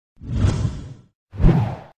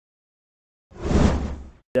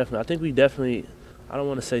Definitely, I think we definitely. I don't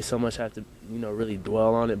want to say so much have to, really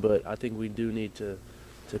dwell on it, but I think we do need to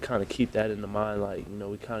kind of keep that in the mind. Like,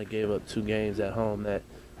 we kind of gave up 2 games at home that,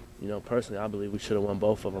 personally, I believe we should have won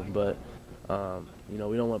both of them. But, we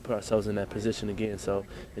don't want to put ourselves in that position again. So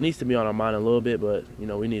it needs to be on our mind a little bit, but,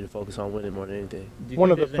 we need to focus on winning more than anything.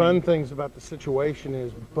 One of the fun things about the situation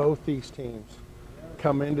is both these teams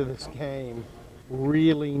come into this game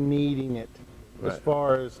really needing it as Right.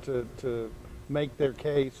 far as to make their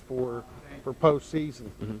case for postseason.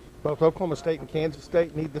 Both Oklahoma State and Kansas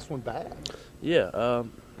State need this one bad. Yeah,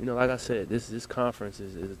 like I said, this conference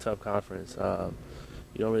is a tough conference.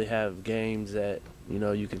 You don't really have games that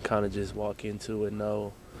you can kind of just walk into and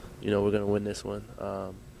know, we're gonna win this one.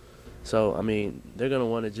 So I mean, they're gonna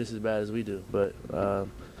want it just as bad as we do. But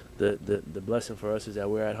the blessing for us is that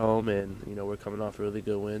we're at home and we're coming off a really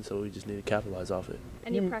good win, so we just need to capitalize off it.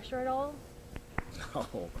 Any pressure at all?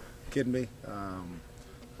 Oh, kidding me?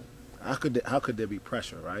 How could there be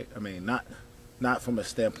pressure, right? I mean, not from a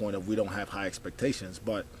standpoint of we don't have high expectations,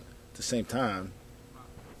 but at the same time,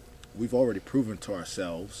 we've already proven to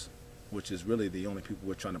ourselves, which is really the only people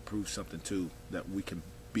we're trying to prove something to, that we can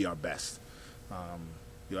be our best.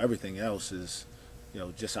 Everything else is,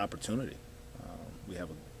 just opportunity. We have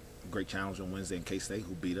a great challenge on Wednesday in K-State,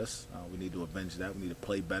 who beat us. We need to avenge that. We need to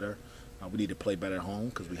play better. We need to play better at home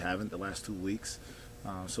because we haven't the last 2 weeks.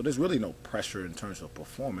 So there's really no pressure in terms of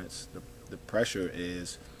performance. The pressure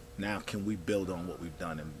is now, can we build on what we've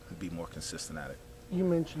done and be more consistent at it? You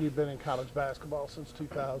mentioned you've been in college basketball since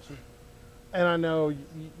 2000, and I know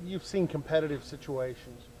you've seen competitive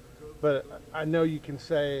situations, but I know you can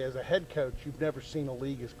say as a head coach you've never seen a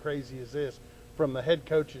league as crazy as this from the head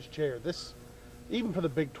coach's chair. This, even for the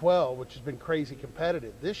Big 12, which has been crazy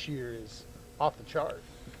competitive, this year is off the chart.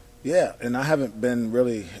 Yeah, and I haven't been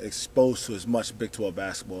really exposed to as much Big 12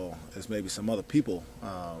 basketball as maybe some other people.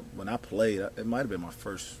 When I played, it might have been my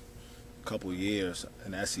first couple of years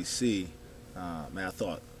in the SEC. I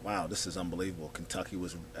thought, wow, this is unbelievable. Kentucky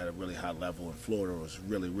was at a really high level, and Florida was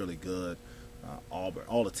really, really good. Auburn,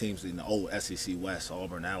 all the teams in the old SEC West,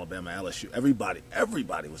 Auburn, Alabama, LSU,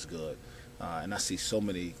 everybody was good. And I see so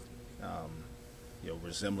many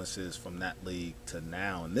resemblances from that league to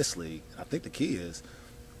now in this league. I think the key is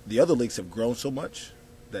the other leagues have grown so much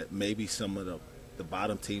that maybe some of the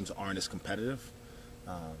bottom teams aren't as competitive.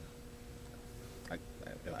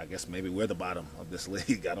 I guess maybe we're the bottom of this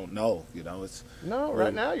league. I don't know. It's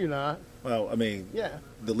Right now you're not. Well, I mean, Yeah.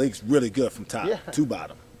 the league's really good from top Yeah. to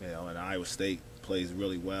bottom. And Iowa State plays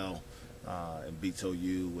really well, and beats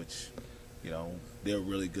OU, which, they're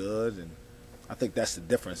really good. And I think that's the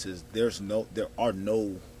difference. Is there are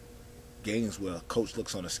no games where a coach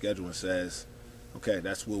looks on the schedule and says, okay,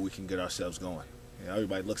 that's where we can get ourselves going.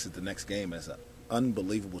 Everybody looks at the next game as an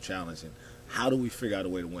unbelievable challenge. And how do we figure out a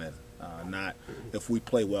way to win? Not if we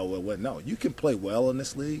play well, we'll win. No, you can play well in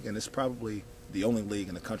this league, and it's probably the only league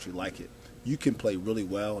in the country like it. You can play really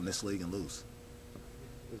well in this league and lose.